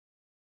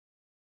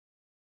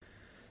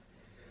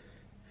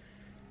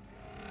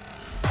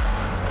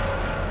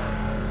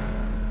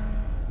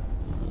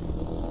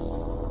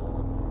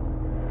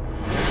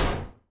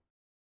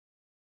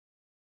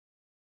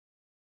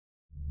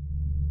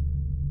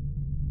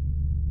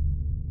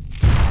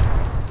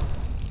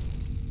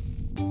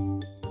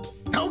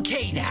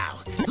Okay now,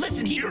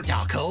 listen here,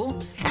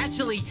 Dawko.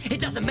 Actually,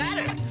 it doesn't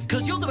matter,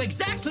 because you'll do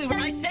exactly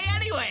what I say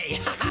anyway.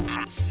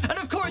 And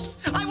of course,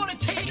 I want to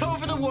take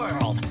over the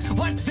world.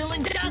 What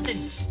villain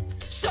doesn't?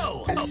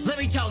 So, let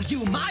me tell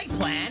you my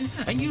plan,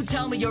 and you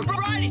tell me your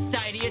brightest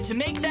idea to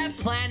make that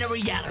plan a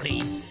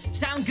reality.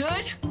 Sound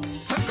good?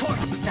 Of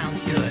course it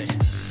sounds good.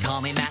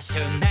 Call me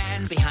Master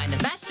Man behind the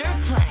master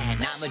plan.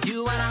 I'ma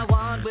do what I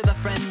want with a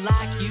friend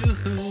like you.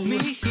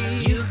 Me,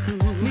 you,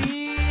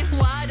 me.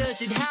 Why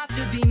does it have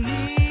to be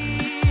me?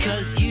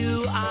 'Cause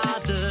you are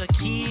the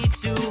key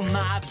to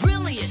my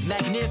brilliant,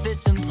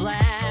 magnificent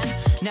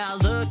plan. Now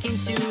look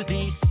into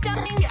these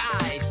stunning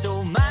eyes,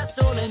 so my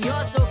soul and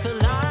your soul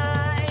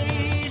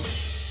collide.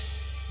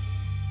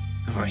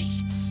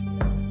 Great.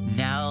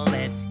 Now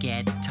let's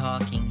get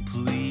talking,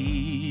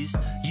 please.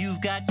 You've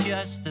got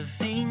just the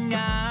thing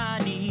I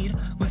need.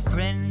 With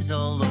friends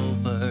all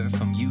over,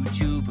 from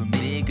YouTube and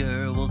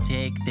bigger, we'll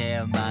take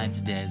their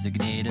minds,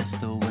 designate us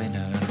the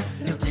winner.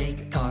 You'll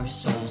take our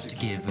souls to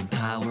give them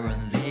power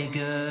and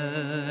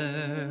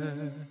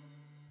vigor.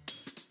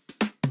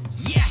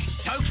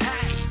 Yes,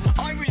 okay,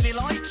 I really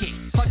like it.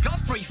 I've got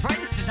 3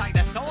 friends to take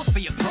their souls for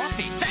your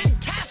profit.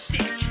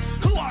 Fantastic!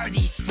 Who are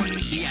these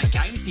 3?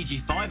 DHeusta,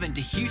 CG5 and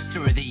DHeusta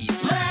are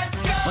these.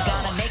 Let's go! We're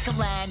gonna make them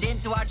land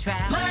into our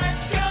trap.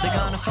 Let's go! They're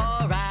gonna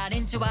fall right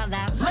into our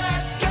lap.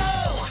 Let's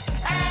go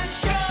and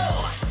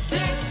show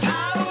this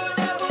power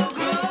that will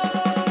grow.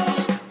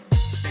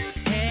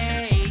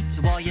 Hey, to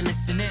all you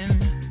listening.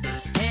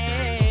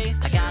 Hey,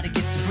 I got a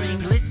gift to bring.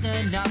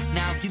 Listen up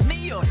now. Give me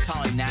your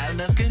time now.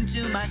 Look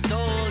into my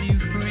soul, you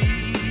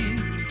free.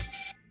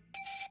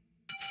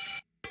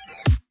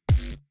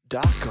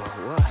 Dawko,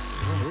 what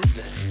is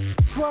this?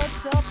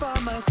 What's up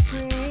on my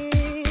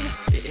screen?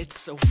 It's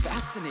so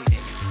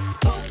fascinating.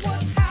 But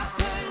what's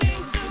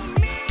happening to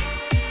me?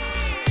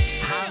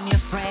 I'm your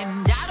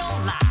friend, I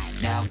don't lie.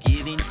 Now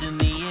give in to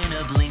me in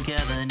a blink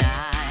of an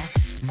eye.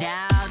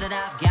 Now that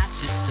I've got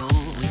your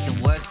soul, we can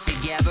work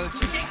together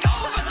to take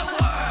over the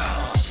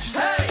world.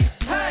 Hey,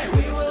 hey,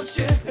 we will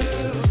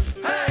choose.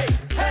 Hey,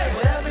 hey,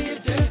 whatever you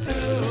do,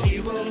 we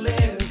will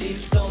live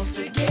these souls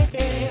to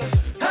give.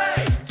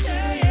 Hey, to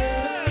you,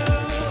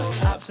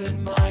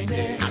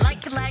 absent-minded. I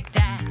like it like that.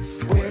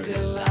 We're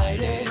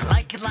delighted. I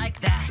like it like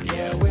that.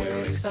 Yeah,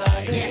 we're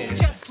excited. Yes,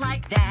 just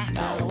like that.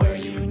 Now we're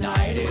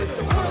united with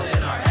the world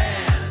in our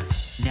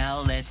hands.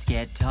 Now let's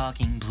get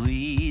talking,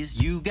 please.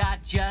 You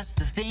got just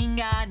the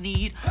thing I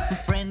need.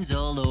 With friends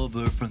all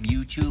over, from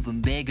YouTube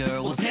and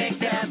bigger, we'll take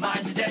their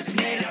minds and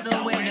designate us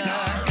the winner.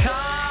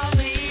 Call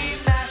me